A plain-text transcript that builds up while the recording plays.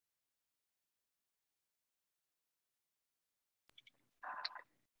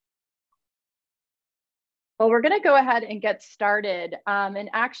Well, we're going to go ahead and get started. And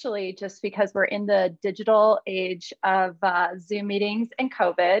actually, just because we're in the digital age of Zoom meetings and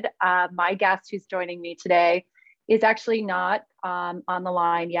COVID, my guest who's joining me today is actually not on the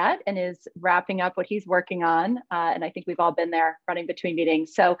line yet and is wrapping up what he's working on. And I think we've all been there running between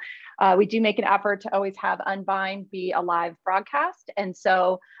meetings. So we do make an effort to always have UNBIND be a live broadcast. And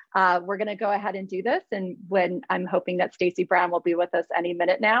so we're going to go ahead and do this. And when I'm hoping that Stacey Brown will be with us any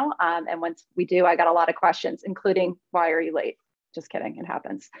minute now. And once we do, I got a lot of questions, including why are you late? Just kidding, it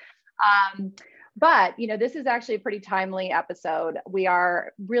happens. But this is actually a pretty timely episode.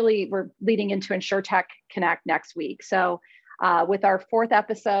 We're leading into InsurTech Connect next week. So with our fourth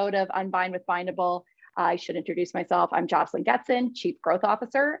episode of Unbind with Bindable, I should introduce myself. I'm Jocelyn Getson, Chief Growth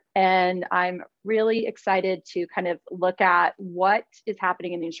Officer, and I'm really excited to kind of look at what is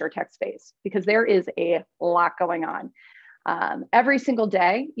happening in the InsurTech space, because there is a lot going on. Every single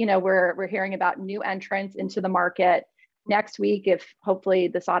day, we're hearing about new entrants into the market. Next week, if hopefully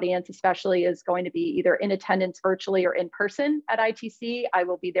this audience especially is going to be either in attendance virtually or in person at ITC, I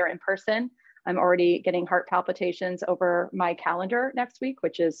will be there in person. I'm already getting heart palpitations over my calendar next week,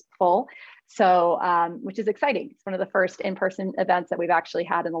 which is full. So, which is exciting. It's one of the first in-person events that we've actually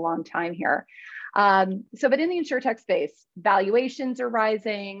had in a long time here. But in the InsurTech space, valuations are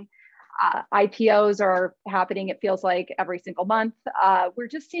rising. IPOs are happening, it feels like, every single month. We're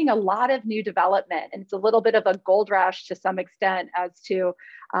just seeing a lot of new development, and it's a little bit of a gold rush to some extent as to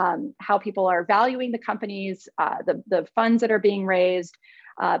how people are valuing the companies, the funds that are being raised.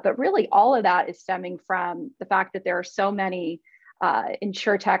 But really all of that is stemming from the fact that there are so many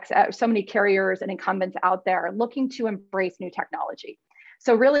InsurTechs, so many carriers and incumbents out there looking to embrace new technology.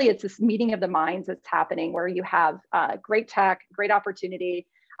 So really it's this meeting of the minds that's happening where you have great tech, great opportunity,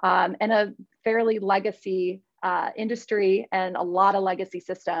 and a fairly legacy industry and a lot of legacy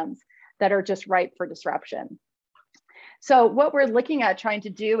systems that are just ripe for disruption. So what we're looking at trying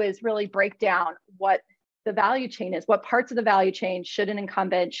to do is really break down what the value chain is, what parts of the value chain should an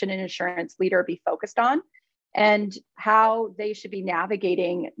incumbent, should an insurance leader be focused on, and how they should be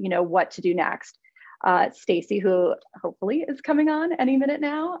navigating, what to do next. Stacey, who hopefully is coming on any minute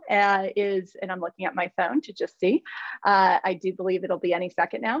now, and I'm looking at my phone to just see. I do believe it'll be any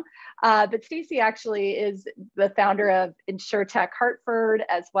second now. But Stacey actually is the founder of InsurTech Hartford,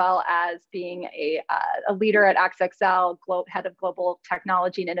 as well as being a leader at AXA XL, head of global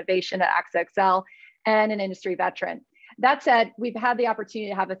technology and innovation at AXA XL, and an industry veteran. That said, we've had the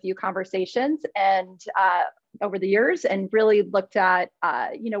opportunity to have a few conversations and over the years, and really looked at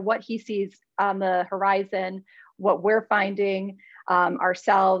what he sees on the horizon, what we're finding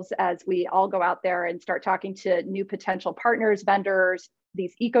ourselves as we all go out there and start talking to new potential partners, vendors,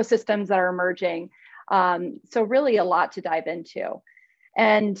 these ecosystems that are emerging. So really a lot to dive into.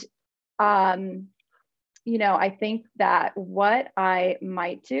 And I think that what I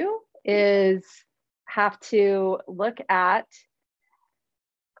might do is have to look at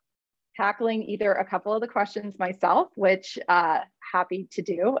tackling either a couple of the questions myself, which happy to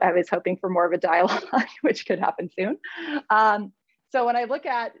do. I was hoping for more of a dialogue, which could happen soon. So when I look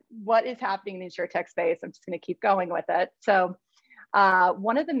at what is happening in the InsurTech space, I'm just going to keep going with it. So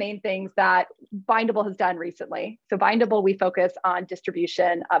one of the main things that Bindable has done recently, so Bindable, we focus on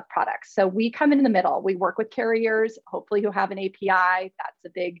distribution of products. So we come in the middle. We work with carriers, hopefully who have an API. That's a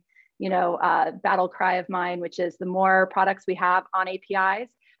big battle cry of mine, which is the more products we have on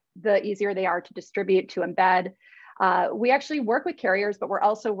APIs, the easier they are to distribute, to embed. We actually work with carriers, but we're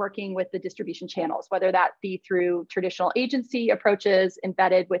also working with the distribution channels, whether that be through traditional agency approaches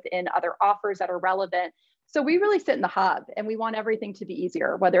embedded within other offers that are relevant. So we really sit in the hub, and we want everything to be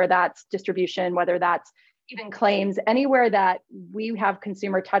easier, whether that's distribution, whether that's even claims, anywhere that we have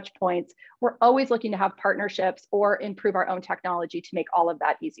consumer touch points. We're always looking to have partnerships or improve our own technology to make all of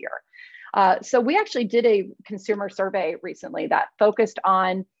that easier. So we actually did a consumer survey recently that focused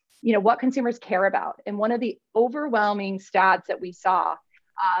on what consumers care about. And one of the overwhelming stats that we saw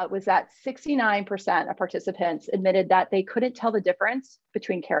was that 69% of participants admitted that they couldn't tell the difference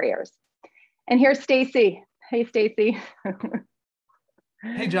between carriers. And here's Stacey. Hey, Stacey.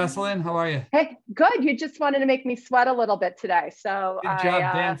 Hey, Jocelyn, how are you? Hey, good. You just wanted to make me sweat a little bit today. So good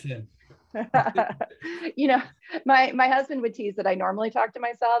job dancing. My husband would tease that I normally talk to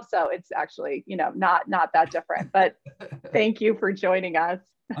myself. So it's actually, not that different, but thank you for joining us.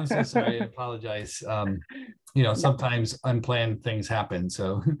 I'm so sorry. I apologize. Sometimes unplanned things happen.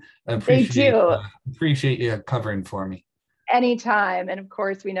 So I appreciate you covering for me. Anytime. And of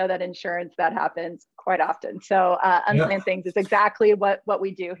course, we know that insurance, that happens quite often. So unplanned things is exactly what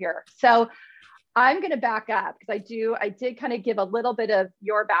we do here. So I'm going to back up because I did kind of give a little bit of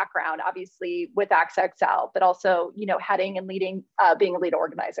your background, obviously with AXA XL, but also, heading and leading, being a lead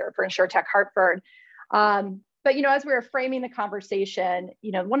organizer for InsurTech Hartford. But, as we were framing the conversation,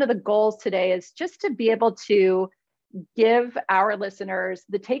 one of the goals today is just to be able to give our listeners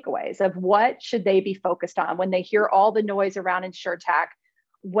the takeaways of what should they be focused on when they hear all the noise around InsurTech,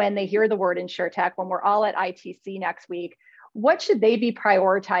 when they hear the word InsurTech, when we're all at ITC next week. What should they be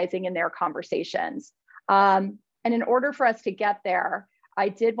prioritizing in their conversations? And in order for us to get there, I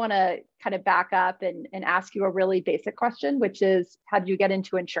did want to kind of back up and ask you a really basic question, which is, how did you get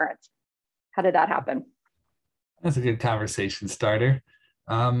into insurance? How did that happen? That's a good conversation starter.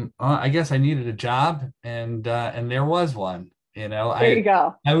 Well, I guess I needed a job, and there was one. There you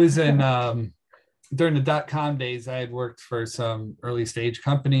go. I was in during the .com days. I had worked for some early stage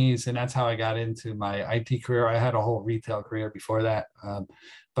companies, and that's how I got into my IT career. I had a whole retail career before that,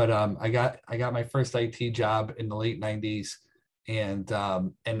 but I got my first IT job in the late '90s, and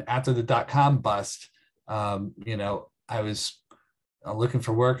after the .com bust, I was looking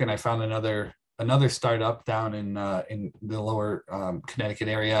for work, and I found another startup down in the lower Connecticut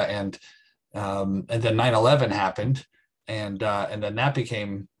area, and then 9/11 happened, and then that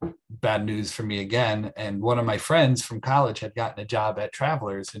became bad news for me again. And one of my friends from college had gotten a job at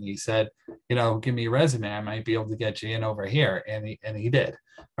Travelers, and he said, give me a resume, I might be able to get you in over here, and he did,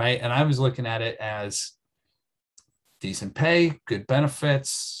 right? And I was looking at it as decent pay, good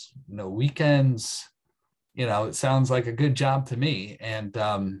benefits, no weekends. It sounds like a good job to me, and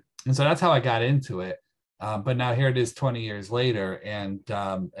so that's how I got into it. But now here it is 20 years later, and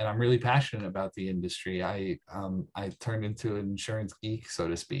I'm really passionate about the industry. I turned into an insurance geek, so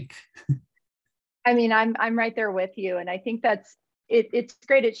to speak. I mean, I'm right there with you, and I think that's it's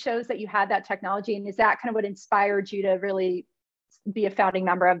great. It shows that you had that technology, and is that kind of what inspired you to really be a founding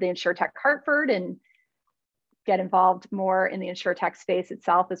member of the InsurTech Hartford and get involved more in the InsurTech space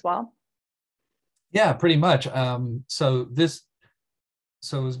itself as well? Yeah, pretty much. So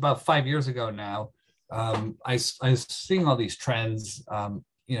it was about 5 years ago now. I was seeing all these trends,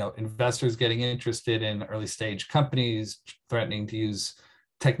 investors getting interested in early stage companies, threatening to use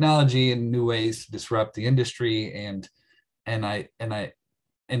technology in new ways to disrupt the industry. And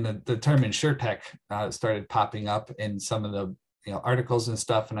the term InsurTech started popping up in some of the articles and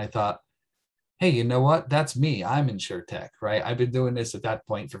stuff. And I thought, hey, you know what? That's me. I'm InsurTech, right? I've been doing this at that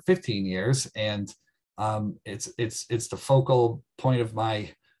point for 15 years, and it's the focal point of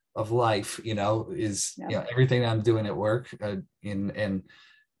life, everything I'm doing at work, and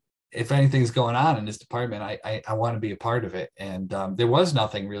if anything's going on in this department, I want to be a part of it. And there was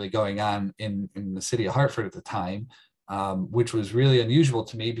nothing really going on in the city of Hartford at the time, which was really unusual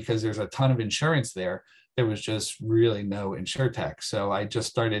to me because there's a ton of insurance there. There was just really no InsurTech. So I just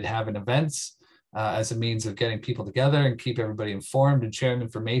started having events as a means of getting people together and keep everybody informed and sharing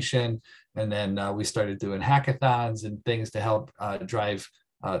information. And then we started doing hackathons and things to help drive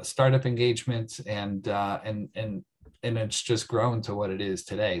startup engagement, and it's just grown to what it is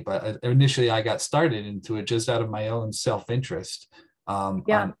today. But initially, I got started into it just out of my own self-interest on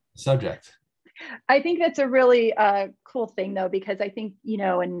the subject. I think that's a really cool thing, though, because I think,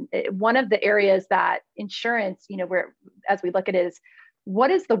 and one of the areas that insurance, where as we look at it is, what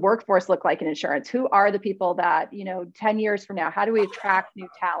does the workforce look like in insurance? Who are the people that, 10 years from now, how do we attract new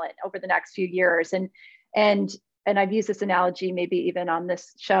talent over the next few years? And I've used this analogy maybe even on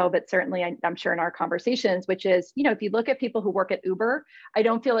this show, but certainly I'm sure in our conversations, which is, if you look at people who work at Uber, I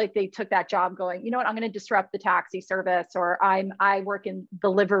don't feel like they took that job going, I'm going to disrupt the taxi service, or I work in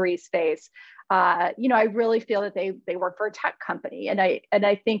delivery space. I really feel that they work for a tech company. And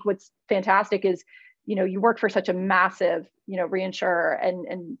I think what's fantastic is, you work for such a massive, reinsurer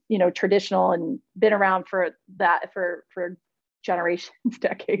and traditional, and been around for that for generations,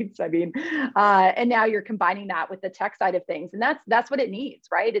 decades. I mean, and now you're combining that with the tech side of things, and that's what it needs,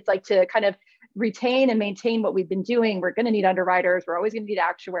 right? It's like to kind of retain and maintain what we've been doing. We're going to need underwriters. We're always going to need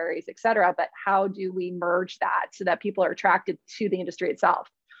actuaries, et cetera. But how do we merge that so that people are attracted to the industry itself?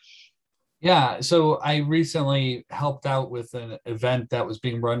 Yeah, so I recently helped out with an event that was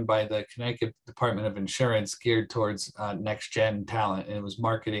being run by the Connecticut Department of Insurance geared towards next gen talent, and it was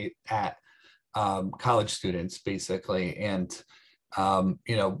marketed at college students basically. And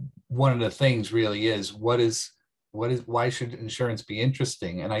one of the things really is why should insurance be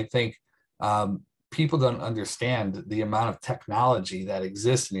interesting? And I think people don't understand the amount of technology that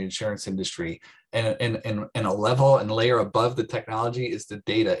exists in the insurance industry, and a level and layer above the technology is the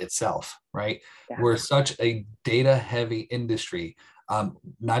data itself, right? Yeah. We're such a data heavy industry,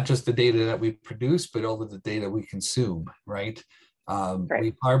 not just the data that we produce, but all of the data we consume, right? Right.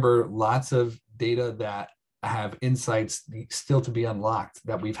 We harbor lots of data that have insights still to be unlocked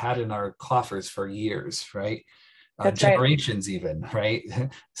that we've had in our coffers for years, right? Generations even, right?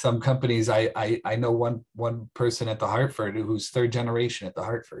 Some companies, I know one person at the Hartford who's third generation at the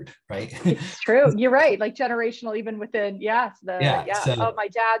Hartford, right? It's true. You're right. Like generational, even within, yes, So, oh, my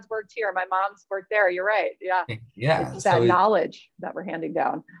dad's worked here, my mom's worked there. You're right. Yeah. Yeah. It's that knowledge that we're handing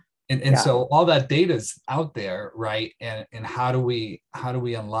down. And so all that data is out there, right? And how do we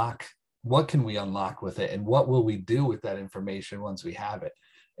unlock, what can we unlock with it, and what will we do with that information once we have it?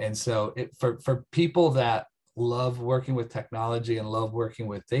 And so for people that love working with technology and love working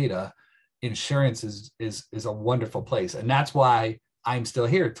with data, insurance is a wonderful place. And that's why I'm still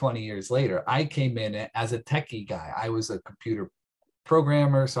here 20 years later. I came in as a techie guy. I was a computer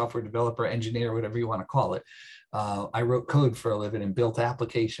programmer, software developer, engineer, whatever you want to call it. I wrote code for a living and built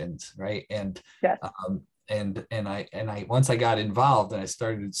applications, right? And yes. And I once I got involved and I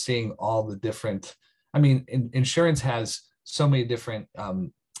started seeing all the different, I mean, insurance has so many different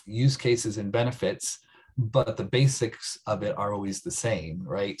use cases and benefits, but the basics of it are always the same,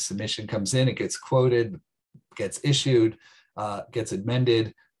 right? Submission comes in, it gets quoted, gets issued, gets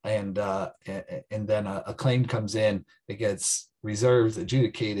amended, and then a claim comes in, it gets reserved,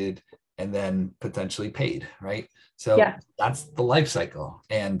 adjudicated, and then potentially paid, right? So that's the life cycle.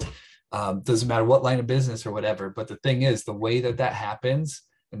 And doesn't matter what line of business or whatever, but the thing is, the way that happens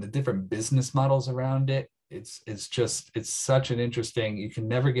and the different business models around it, it's such an interesting, you can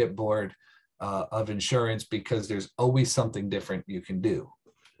never get bored of insurance because there's always something different you can do.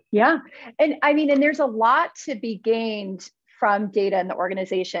 Yeah. And I mean, and there's a lot to be gained from data in the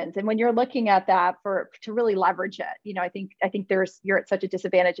organizations. And when you're looking at that to really leverage it, I think you're at such a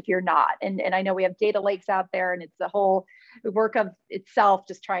disadvantage if you're not. And I know we have data lakes out there, and it's the whole work of itself,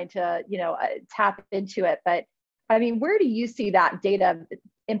 just trying to, tap into it. But I mean, where do you see that data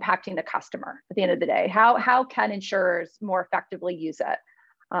impacting the customer at the end of the day? How can insurers more effectively use it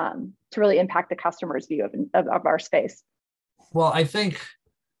to really impact the customer's view of our space? Well, I think,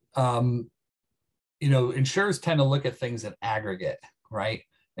 insurers tend to look at things in aggregate, right?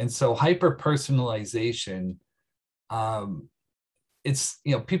 And so hyper personalization, it's,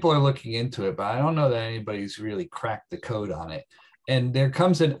 people are looking into it, but I don't know that anybody's really cracked the code on it. And there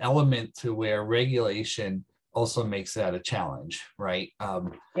comes an element to where regulation also makes that a challenge, right?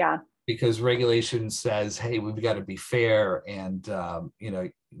 Because regulation says, hey, we've got to be fair, and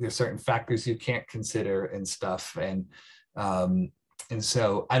there's certain factors you can't consider and stuff, and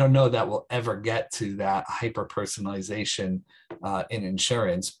so I don't know that we'll ever get to that hyper personalization in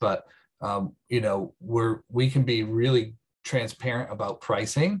insurance, but we can be really transparent about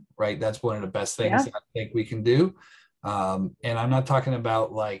pricing, right? That's one of the best things that I think we can do. And I'm not talking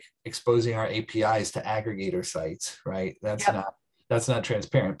about like exposing our APIs to aggregator sites, right? That's not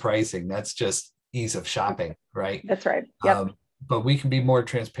transparent pricing. That's just ease of shopping, right? That's right. Yep. But we can be more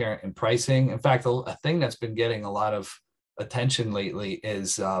transparent in pricing. In fact, a thing that's been getting a lot of attention lately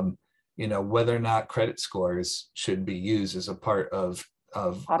is, whether or not credit scores should be used as a part of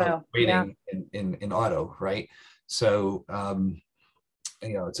rating in auto, right? So,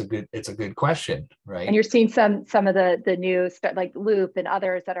 it's a good question, right? And you're seeing some of the new like Loop and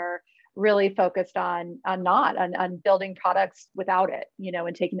others that are really focused on building products without it,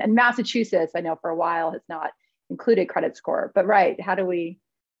 and Massachusetts, I know for a while has not included credit score, but how do we,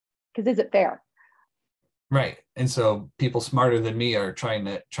 because is it fair? Right. And so people smarter than me are trying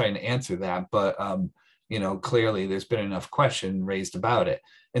to answer that, but clearly there's been enough question raised about it.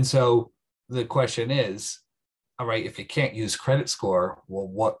 And so the question is, all right, if you can't use credit score, well,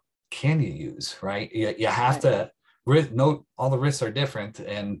 what can you use, right? You have to note all the risks are different,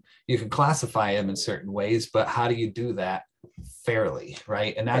 and you can classify them in certain ways, but how do you do that fairly,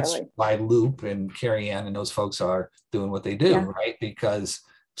 right? And that's why Loop and Carrie Ann and those folks are doing what they do, right? Because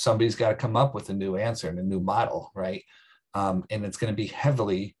somebody's got to come up with a new answer and a new model, right? And it's going to be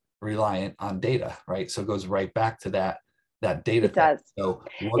heavily reliant on data, right? So it goes right back to that data. It does. So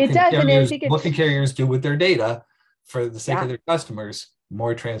what can carriers do with their data for the sake of their customers?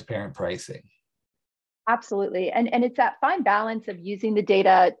 More transparent pricing. Absolutely. And it's that fine balance of using the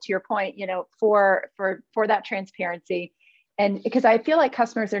data, to your point, for that transparency. And because I feel like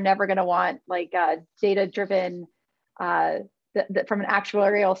customers are never going to want like data driven, from an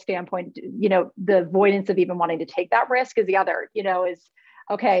actuarial standpoint, the avoidance of even wanting to take that risk is the other, is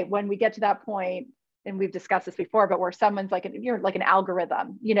okay, when we get to that point, and we've discussed this before, but where someone's you're like an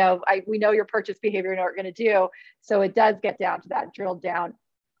algorithm, we know your purchase behavior, we know what we're going to do. So it does get down to that drilled down.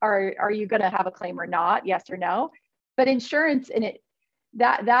 Are you going to have a claim or not? Yes or no? But insurance, and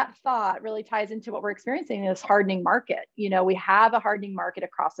that thought really ties into what we're experiencing in this hardening market. We have a hardening market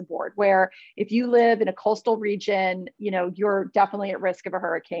across the board where if you live in a coastal region, you're definitely at risk of a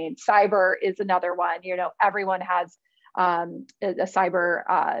hurricane. Cyber is another one. Everyone has a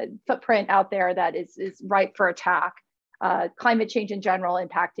cyber footprint out there that is ripe for attack. Climate change in general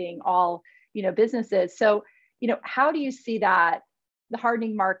impacting all, businesses. So, how do you see that the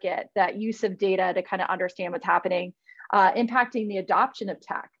hardening market, that use of data to kind of understand what's happening, impacting the adoption of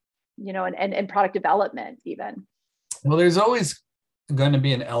tech, and product development even? Well, there's always going to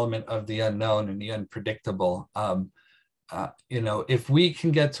be an element of the unknown and the unpredictable. If we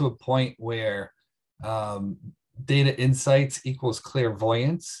can get to a point where data insights equals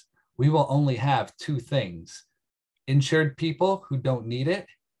clairvoyance, we will only have two things: insured people who don't need it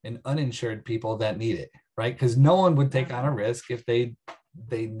and uninsured people that need it, right? Because no one would take on a risk if they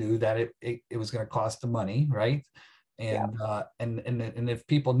knew that it was going to cost them money, right? And and if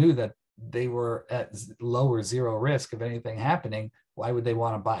people knew that they were at low or zero risk of anything happening, why would they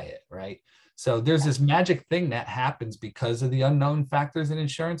want to buy it, right? So there's this magic thing that happens because of the unknown factors in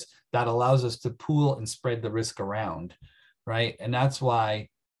insurance that allows us to pool and spread the risk around, right? And that's why,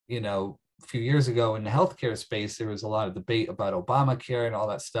 a few years ago in the healthcare space, there was a lot of debate about Obamacare and all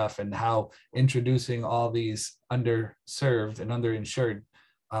that stuff, and how introducing all these underserved and underinsured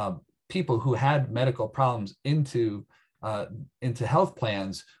people who had medical problems into health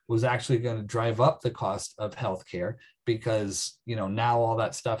plans was actually going to drive up the cost of healthcare, because now all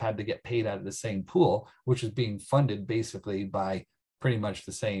that stuff had to get paid out of the same pool, which is being funded basically by pretty much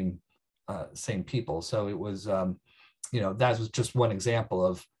the same people. So it was that was just one example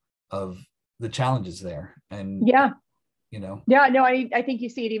of the challenges there. And I think you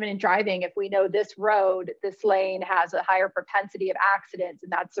see it even in driving. If we know this road, this lane has a higher propensity of accidents,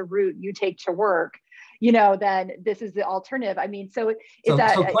 and that's the route you take to work, then this is the alternative. I mean, so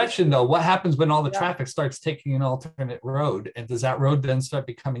question though, what happens when all the traffic starts taking an alternate road, and does that road then start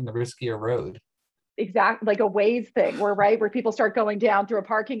becoming the riskier road? Exactly, like a Waze thing, where people start going down through a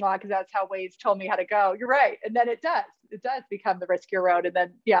parking lot because that's how Waze told me how to go. You're right, and then it does become the riskier road, and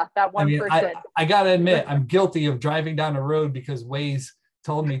then that one person. I gotta admit, I'm guilty of driving down a road because Waze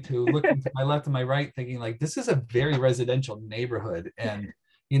told me to, looking to my left and my right, thinking like, this is a very residential neighborhood, and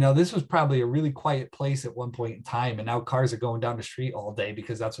this was probably a really quiet place at one point in time, and now cars are going down the street all day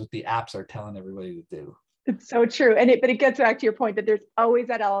because that's what the apps are telling everybody to do. It's so true. But it gets back to your point that there's always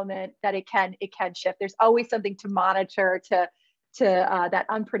that element that it can shift. There's always something to monitor, to that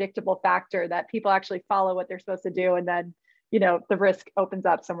unpredictable factor that people actually follow what they're supposed to do. And then, the risk opens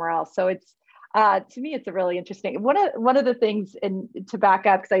up somewhere else. So it's, to me, it's a really interesting, one of the things, and to back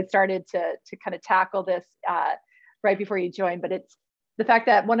up, because I started to kind of tackle this right before you joined, but it's the fact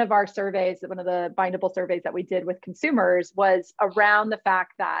that one of our surveys, one of the bindable surveys that we did with consumers, was around the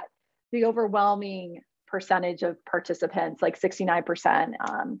fact that the overwhelming percentage of participants, like 69%,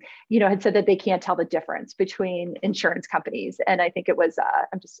 had said that they can't tell the difference between insurance companies. And I think it was,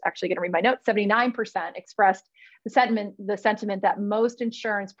 I'm just actually going to read my notes, 79% expressed the sentiment that most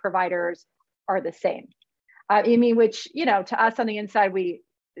insurance providers are the same. Which, to us on the inside,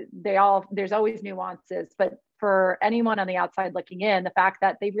 there's always nuances, but for anyone on the outside looking in, the fact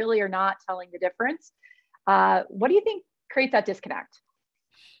that they really are not telling the difference, what do you think creates that disconnect?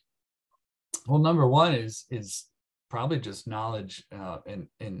 Well, number one is probably just knowledge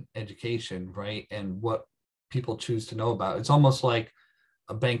and education, right? And what people choose to know about. It's almost like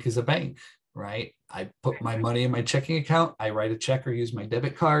a bank is a bank, right? I put my money in my checking account, I write a check or use my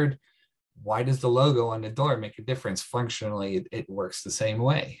debit card. Why does the logo on the door make a difference? Functionally, it works the same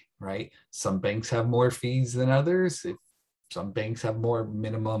way, right? Some banks have more fees than others. Some banks have more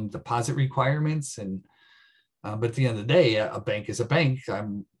minimum deposit requirements. But at the end of the day, a bank is a bank.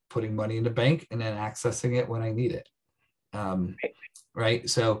 I'm putting money in the bank and then accessing it when I need it. Right.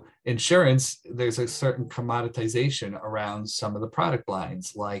 So insurance, there's a certain commoditization around some of the product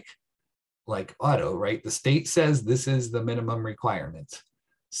lines, like auto, right? The state says this is the minimum requirement.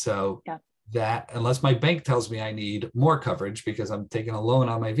 So that unless my bank tells me I need more coverage because I'm taking a loan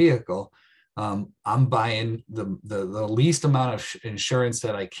on my vehicle, I'm buying the least amount of insurance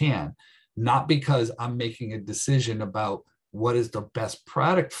that I can, not because I'm making a decision about what is the best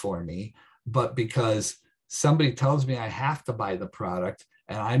product for me, but because somebody tells me I have to buy the product,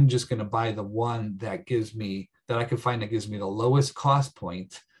 and I'm just going to buy the one that I can find that gives me the lowest cost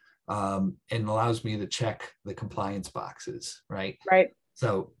point, and allows me to check the compliance boxes, right? Right.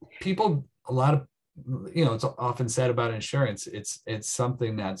 So people, a lot of, it's often said about insurance, it's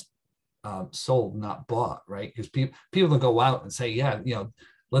something that's sold, not bought, right? Because people don't go out and say,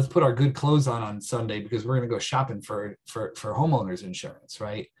 let's put our good clothes on Sunday because we're going to go shopping for homeowners insurance,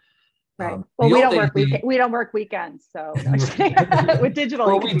 right? Right. Well, we don't work weekends, so no, with digital.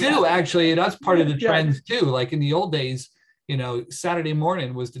 Well, we do actually. That's part of the Yeah. trends too. Like in the old days, Saturday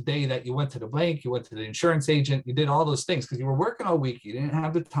morning was the day that you went to the bank, you went to the insurance agent, you did all those things because you were working all week. You didn't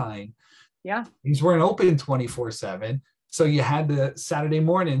have the time. Yeah. These weren't open 24/7. So you had the Saturday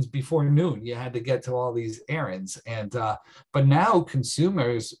mornings before noon, you had to get to all these errands. And but now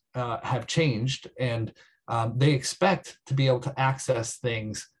consumers have changed, and they expect to be able to access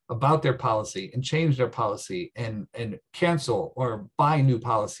things about their policy and change their policy and cancel or buy new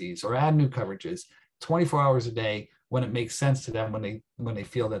policies or add new coverages 24 hours a day when it makes sense to them, when they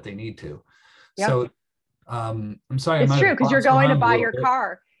feel that they need to. Yeah. So I'm sorry. It's true, because you're going to buy your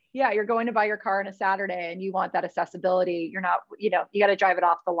car. Yeah, you're going to buy your car on a Saturday and you want that accessibility. You're not, you got to drive it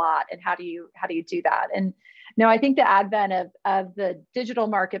off the lot. And how do you do that? And no, I think the advent of the digital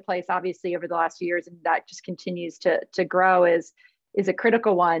marketplace, obviously over the last few years, and that just continues to grow, is a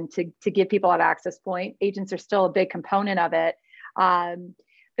critical one to give people an access point. Agents are still a big component of it.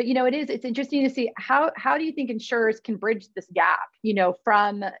 But it's interesting to see how do you think insurers can bridge this gap,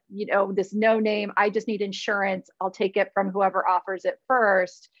 from, this no name, I just need insurance, I'll take it from whoever offers it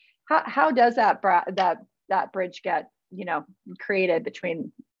first. How does that bridge get, created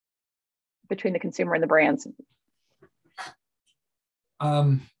between the consumer and the brands?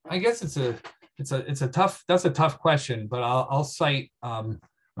 I guess it's a tough question, but I'll cite, I'm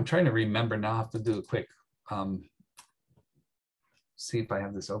trying to remember now. I have to do a quick, see if I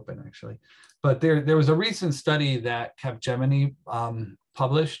have this open actually, but there was a recent study that Capgemini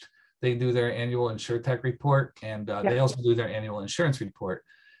published. They do their annual InsurTech report, and they also do their annual insurance report.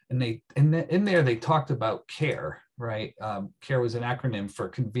 And in there they talked about CARE, right? CARE was an acronym for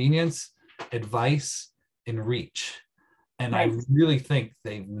convenience, advice, and reach. And nice. I really think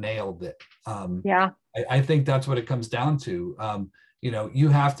they've nailed it. I think that's what it comes down to. You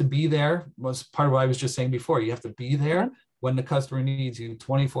have to be there. Was part of what I was just saying before. You have to be there when the customer needs you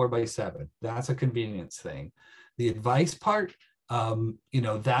 24/7. That's a convenience thing. The advice part,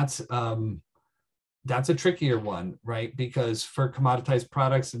 that's a trickier one, right? Because for commoditized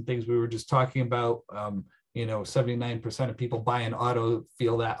products and things we were just talking about, 79% of people buy an auto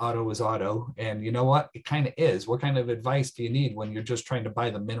feel that auto is auto. And you know what? It kind of is. What kind of advice do you need when you're just trying to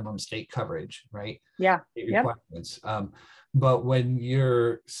buy the minimum state coverage, right? Yeah. Requirements. But when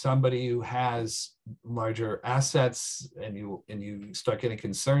you're somebody who has larger assets and you start getting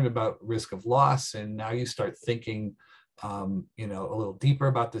concerned about risk of loss, and now you start thinking, a little deeper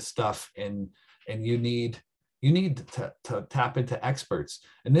about this stuff, and you need to tap into experts.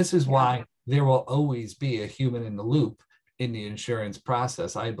 And this is why there will always be a human in the loop in the insurance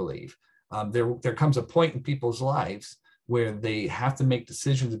process, I believe. There comes a point in people's lives where they have to make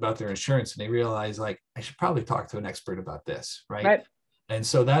decisions about their insurance, and they realize, like, I should probably talk to an expert about this, right? And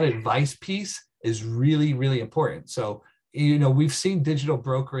so that advice piece is really, really important. So, we've seen digital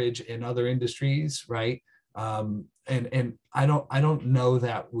brokerage in other industries, right? And I don't know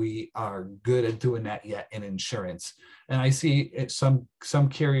that we are good at doing that yet in insurance. And I see some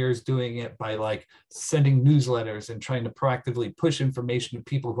carriers doing it by like sending newsletters and trying to proactively push information to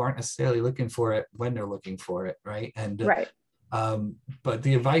people who aren't necessarily looking for it when they're looking for it, right? And but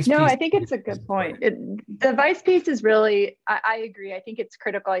the advice piece, I think it's a good point. The advice piece is really, I agree. I think it's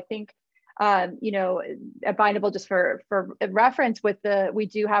critical. I think bindable, just for reference, we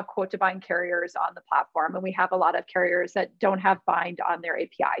do have quote to bind carriers on the platform, and we have a lot of carriers that don't have bind on their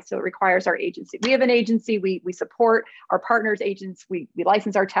API. So it requires our agency. We have an agency, we support our partners' agents, we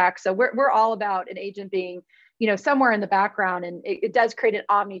license our tech. So we're all about an agent being, somewhere in the background, and it does create an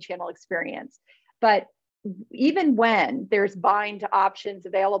omni-channel experience. But even when there's bind options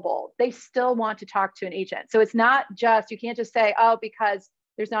available, they still want to talk to an agent. So it's not just, you can't just say, oh, because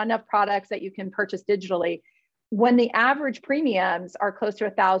there's not enough products that you can purchase digitally. When the average premiums are close to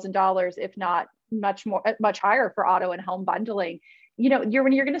 $1,000, if not much higher for auto and home bundling, when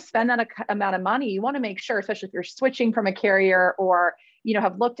you're going to spend that amount of money, you want to make sure, especially if you're switching from a carrier or,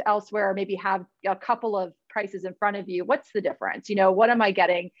 have looked elsewhere, or maybe have a couple of prices in front of you. What's the difference? What am I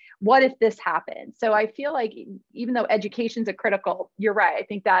getting? What if this happens? So I feel like even though education's a critical, you're right. I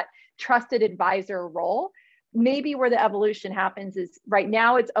think that trusted advisor role, maybe where the evolution happens is right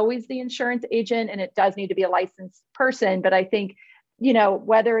now it's always the insurance agent, and it does need to be a licensed person. But I think,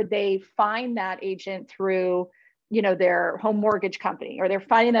 whether they find that agent through, their home mortgage company, or they're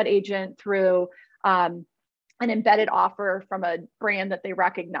finding that agent through an embedded offer from a brand that they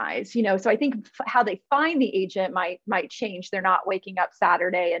recognize, so I think how they find the agent might change. They're not waking up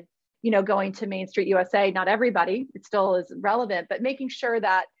Saturday and, going to Main Street USA, not everybody, it still is relevant, but making sure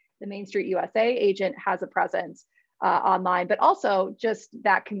that the Main Street USA agent has a presence online, but also just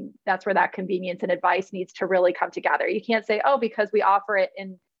that's where that convenience and advice needs to really come together. You can't say, oh, because we offer it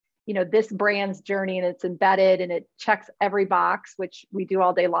in, this brand's journey and it's embedded and it checks every box, which we do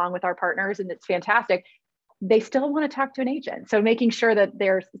all day long with our partners, and it's fantastic. They still want to talk to an agent. So making sure that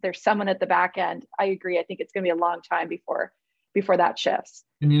there's someone at the back end. I agree. I think it's going to be a long time before that shifts.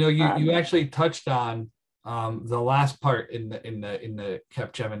 And you actually touched on the last part in the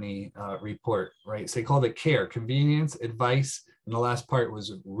Capgemini report, right? So they called it care, convenience, advice, and the last part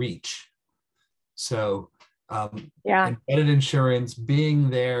was reach. So embedded insurance, being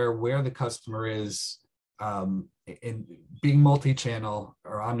there where the customer is, and being multi-channel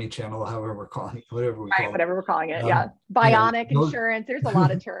or omni-channel, however we're calling it, whatever we're calling it. Bionic insurance. There's a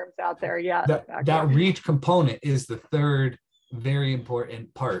lot of terms out there. Yeah. That reach component is the third very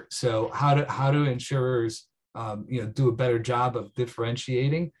important part. So how do insurers do a better job of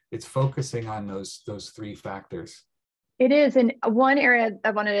differentiating? It's focusing on those three factors. It is. And one area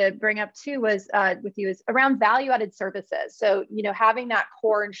I wanted to bring up too was with you is around value-added services. So, having that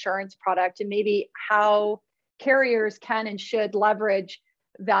core insurance product and maybe how carriers can and should leverage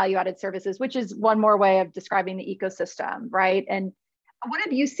value-added services, which is one more way of describing the ecosystem, right? And what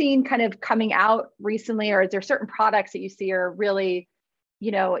have you seen kind of coming out recently, or is there certain products that you see are really,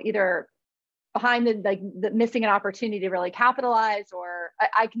 either behind the missing an opportunity to really capitalize, or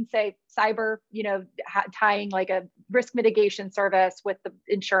I can say cyber, tying like a risk mitigation service with the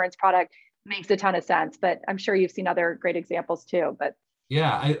insurance product makes a ton of sense, but I'm sure you've seen other great examples too. But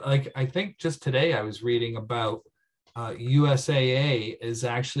yeah, I think just today I was reading about USAA is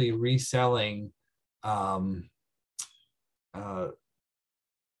actually reselling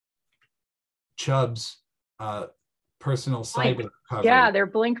Chubb's personal cyber coverage. Yeah, their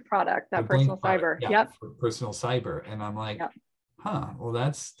Blink product, that personal cyber. Yep. For personal cyber. And I'm like, well,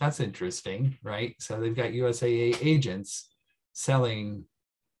 that's interesting, right? So they've got USAA agents selling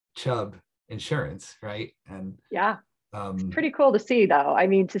Chubb insurance, right? And it's pretty cool to see, though. I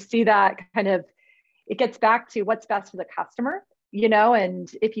mean, to see that kind of, it gets back to what's best for the customer, and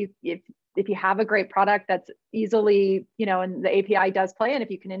if you have a great product that's easily, and the API does play, and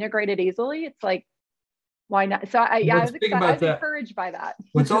if you can integrate it easily, it's like, why not? So I was encouraged by that.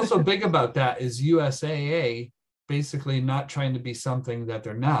 What's also big about that is USAA basically not trying to be something that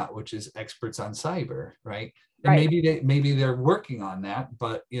they're not, which is experts on cyber, right? And maybe they're working on that,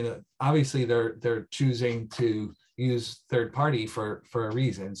 but obviously they're choosing to use third party for a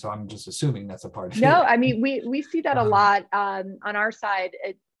reason. So I'm just assuming that's a part of it. No, I mean we see that a lot on our side.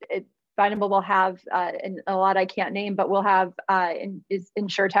 Bindable will have, and a lot I can't name, but we'll have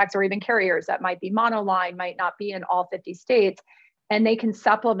InsurTechs or even carriers that might be monoline, might not be in all 50 states, and they can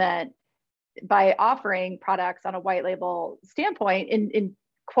supplement by offering products on a white label standpoint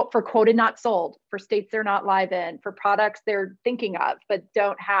for quoted not sold, for states they're not live in, for products they're thinking of but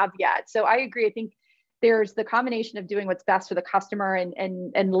don't have yet. So I agree. I think there's the combination of doing what's best for the customer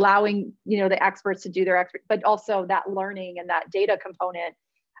and allowing the experts to do their expert, but also that learning and that data component.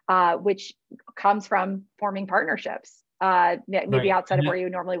 Which comes from forming partnerships, maybe outside of where you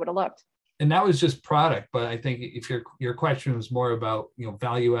normally would have looked. And that was just product, but I think if your question was more about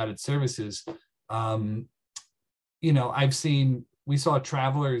value-added services, we saw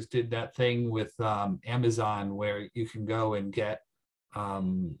Travelers did that thing with Amazon where you can go and get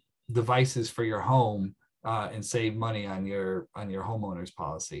devices for your home and save money on your homeowner's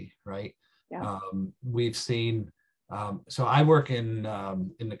policy, right? Yeah. We've seen. So I work in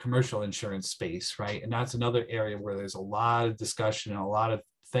the commercial insurance space, right? And that's another area where there's a lot of discussion and a lot of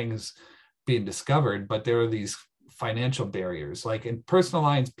things being discovered, but there are these financial barriers. Like in personal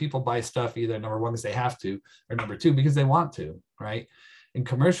lines, people buy stuff either number one, because they have to, or number two, because they want to, right? In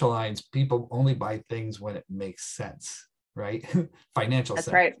commercial lines, people only buy things when it makes sense, right? Financial sense.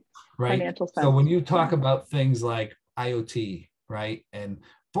 That's right. Financial sense. So when you talk about things like IoT, right? And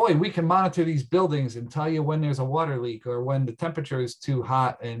boy, we can monitor these buildings and tell you when there's a water leak or when the temperature is too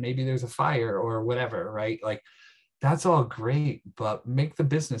hot and maybe there's a fire or whatever, right? Like that's all great, but make the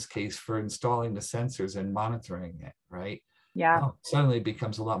business case for installing the sensors and monitoring it, right? Yeah. Suddenly it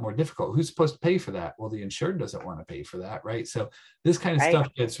becomes a lot more difficult. Who's supposed to pay for that? Well, the insured doesn't want to pay for that, right? So this kind of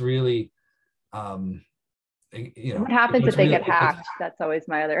stuff gets really, what happens if they get hacked? That's always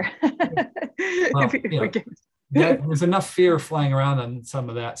my other. There's enough fear flying around on some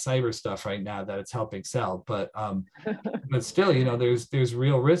of that cyber stuff right now that it's helping sell, but still, there's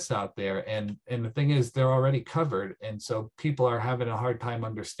real risks out there, and the thing is they're already covered, and so people are having a hard time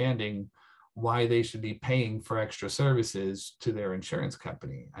understanding why they should be paying for extra services to their insurance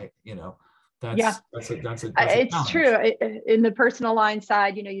company. Yeah, That's a it's challenge. true. In the personal line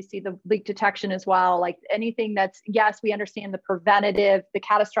side, you see the leak detection as well. Like anything that's, yes, we understand the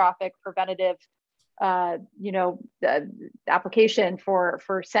catastrophic preventative, application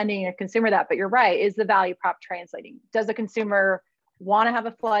for sending a consumer that. But you're right. Is the value prop translating? Does a consumer want to have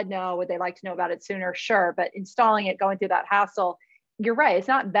a flood? No. Would they like to know about it sooner? Sure. But installing it, going through that hassle, you're right. It's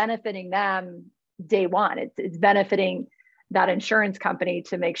not benefiting them day one. It's benefiting that insurance company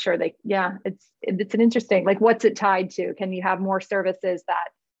to make sure it's an interesting, like, what's it tied to? Can you have more services that,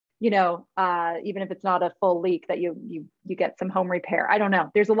 even if it's not a full leak, that you get some home repair? I don't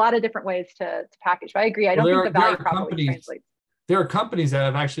know. There's a lot of different ways to package, but I agree. I don't think the value probably translates. There are companies that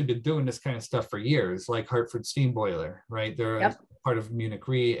have actually been doing this kind of stuff for years, like Hartford Steam Boiler, right? They're part of Munich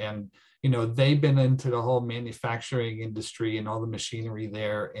Re, and they've been into the whole manufacturing industry and all the machinery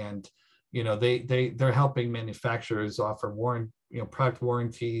there, and they're helping manufacturers offer product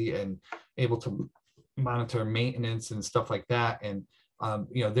warranty and able to monitor maintenance and stuff like that. And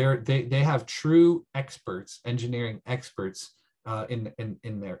they have true experts, engineering experts in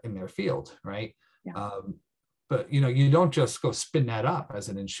their field, right? Yeah. But you don't just go spin that up as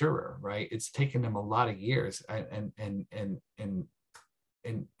an insurer, right? It's taken them a lot of years and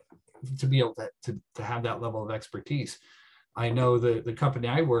to be able to have that level of expertise. I know the company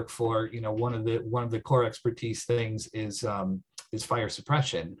I work for, one of the core expertise things is fire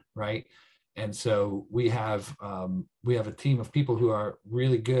suppression, right? And so we have a team of people who are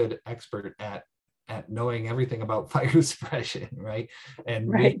really good expert at knowing everything about fire suppression, right? And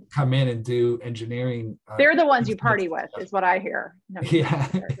we come in and do engineering. They're the ones you party with, is what I hear. No, yeah.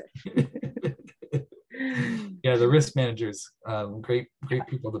 Yeah, the risk managers, great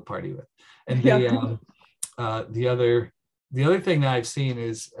people to party with. And the other thing that I've seen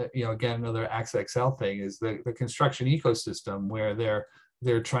is, again, another AXA XL thing is the construction ecosystem, where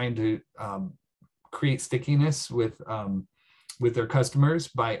they're trying to create stickiness with their customers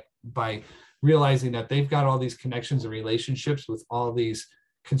by realizing that they've got all these connections and relationships with all these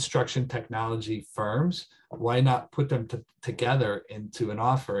construction technology firms. Why not put them together into an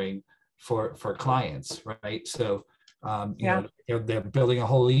offering for clients, right? So they're building a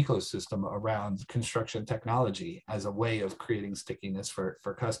whole ecosystem around construction technology as a way of creating stickiness for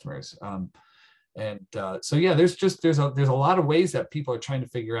customers. So there's a lot of ways that people are trying to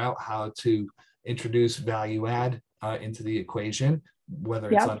figure out how to introduce value add into the equation,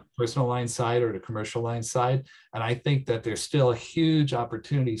 whether it's on the personal line side or the commercial line side. And I think that there's still huge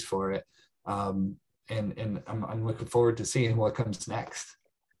opportunities for it. And I'm looking forward to seeing what comes next.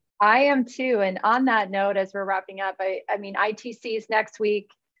 I am too. And on that note, as we're wrapping up, I mean, ITC is next week.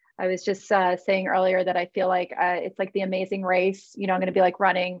 I was just saying earlier that I feel like it's like the Amazing Race. I'm going to be like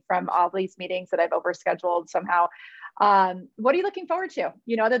running from all these meetings that I've overscheduled somehow. What are you looking forward to?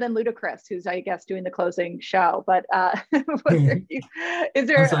 Other than Ludacris, who's, I guess, doing the closing show. But is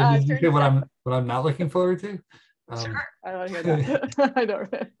there? Sorry, did you hear what I'm not looking forward to? Sure. I don't hear that. I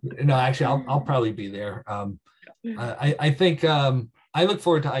don't. No, actually, I'll probably be there. I think I look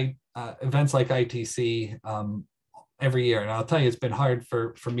forward to events like ITC every year. And I'll tell you, it's been hard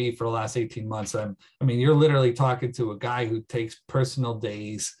for me for the last 18 months. You're literally talking to a guy who takes personal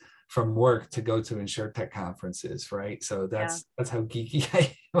days from work to go to InsurTech conferences, right? So that's how geeky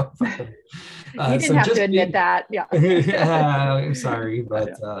I am. You didn't have to admit that. Yeah. I'm sorry,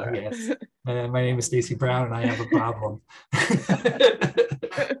 but yes. My name is Stacey Brown and I have a problem.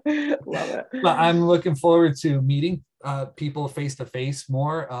 Love it. But I'm looking forward to meeting people face to face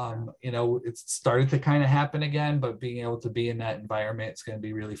more. It's started to kind of happen again, but being able to be in that environment, it's going to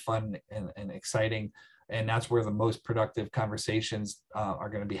be really fun and exciting. And that's where the most productive conversations are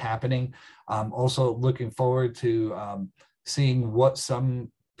going to be happening. Also looking forward to seeing what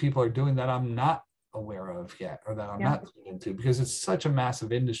some people are doing that I'm not aware of yet, or that I'm not into, because it's such a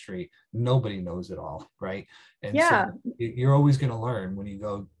massive industry. Nobody knows it all, right? And so you're always going to learn when you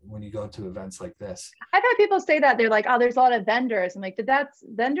go to events like this. I've had people say that they're like, oh, there's a lot of vendors. I'm like,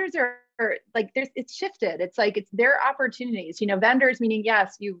 vendors are like, it's shifted. It's like, it's their opportunities, vendors, meaning,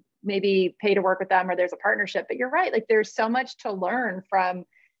 yes, you maybe pay to work with them or there's a partnership, but you're right. Like there's so much to learn from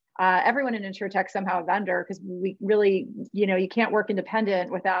everyone in InsurTech, somehow a vendor, because we really, you can't work independent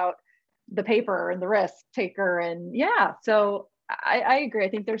without the paper and the risk taker. And so I agree. I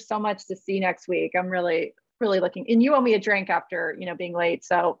think there's so much to see next week. I'm really looking, and you owe me a drink after, being late.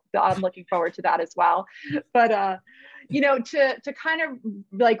 So I'm looking forward to that as well. But, to kind of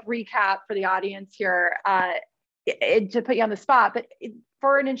like recap for the audience here, to put you on the spot, but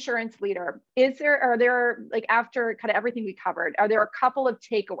for an insurance leader, are there like, after kind of everything we covered, are there a couple of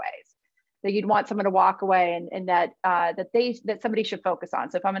takeaways that you'd want someone to walk away and that somebody should focus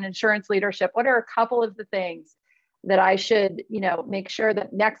on? So if I'm an insurance leadership, what are a couple of the things that I should, make sure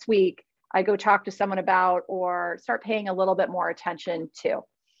that next week I go talk to someone about or start paying a little bit more attention to?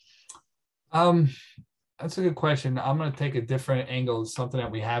 That's a good question. I'm going to take a different angle, something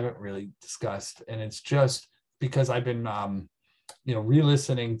that we haven't really discussed. And it's just because I've been,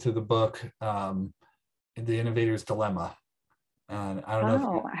 re-listening to the book, The Innovator's Dilemma. And I don't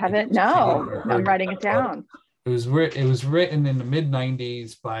know if I haven't. No, I'm writing it down. It was written in the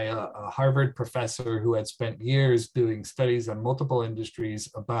mid-90s by a Harvard professor who had spent years doing studies on multiple industries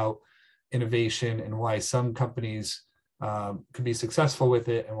about innovation and why some companies could be successful with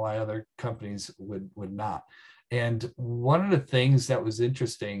it and why other companies would not. And one of the things that was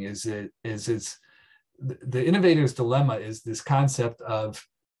interesting is the innovator's dilemma is this concept of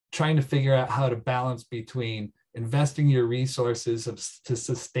trying to figure out how to balance between investing your resources to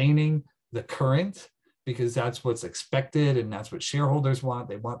sustaining the current, because that's what's expected and that's what shareholders want.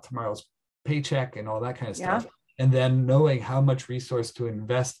 They want tomorrow's paycheck and all that kind of stuff. And then knowing how much resource to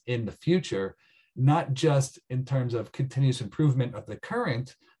invest in the future, not just in terms of continuous improvement of the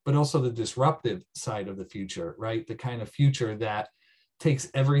current, but also the disruptive side of the future, right? The kind of future that takes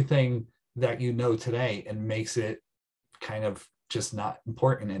everything that you know today and makes it kind of just not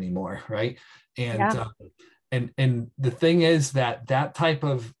important anymore, right? And and the thing is that type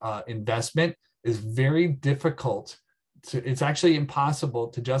of investment is very difficult it's actually impossible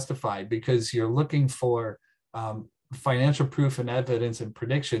to justify, because you're looking for financial proof and evidence and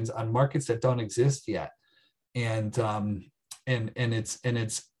predictions on markets that don't exist yet. And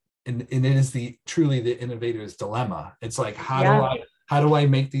it is truly the innovator's dilemma. It's like, how do I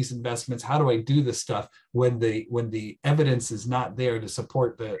make these investments? How do I do this stuff when the evidence is not there to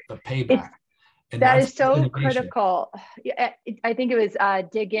support the payback? And that is so critical. I think it was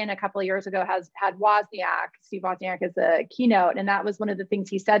Dig In a couple of years ago had Steve Wozniak as a keynote. And that was one of the things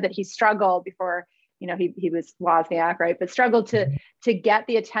he said, that he struggled before, he was Wozniak, right? But struggled to get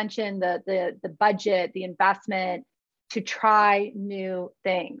the attention, the budget, the investment to try new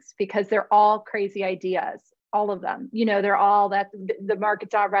things, because they're all crazy ideas, all of them. They're all that the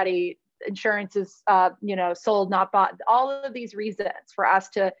market's already, insurance is, sold, not bought. All of these reasons for us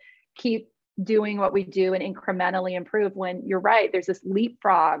to keep doing what we do and incrementally improve, when you're right, there's this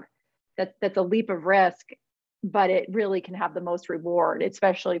leapfrog that's a leap of risk, but it really can have the most reward,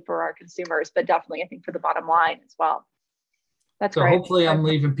 especially for our consumers, but definitely I think for the bottom line as well. That's so great. Hopefully I'm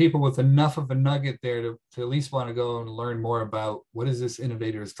leaving people with enough of a nugget there to at least want to go and learn more about what is this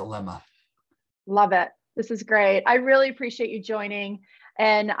innovator's dilemma. Love it. This is great. I really appreciate you joining,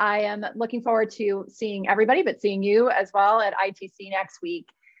 and I am looking forward to seeing everybody, but seeing you as well at ITC next week.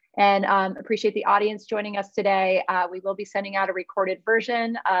 And appreciate the audience joining us today. We will be sending out a recorded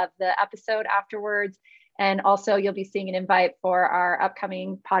version of the episode afterwards. And also you'll be seeing an invite for our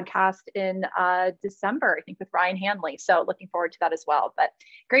upcoming podcast in December, I think, with Ryan Hanley. So looking forward to that as well. But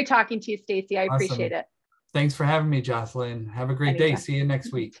great talking to you, Stacey. I appreciate it. Thanks for having me, Jocelyn. Have a great day. See you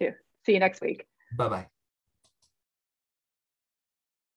next week. You too. See you next week. Bye-bye.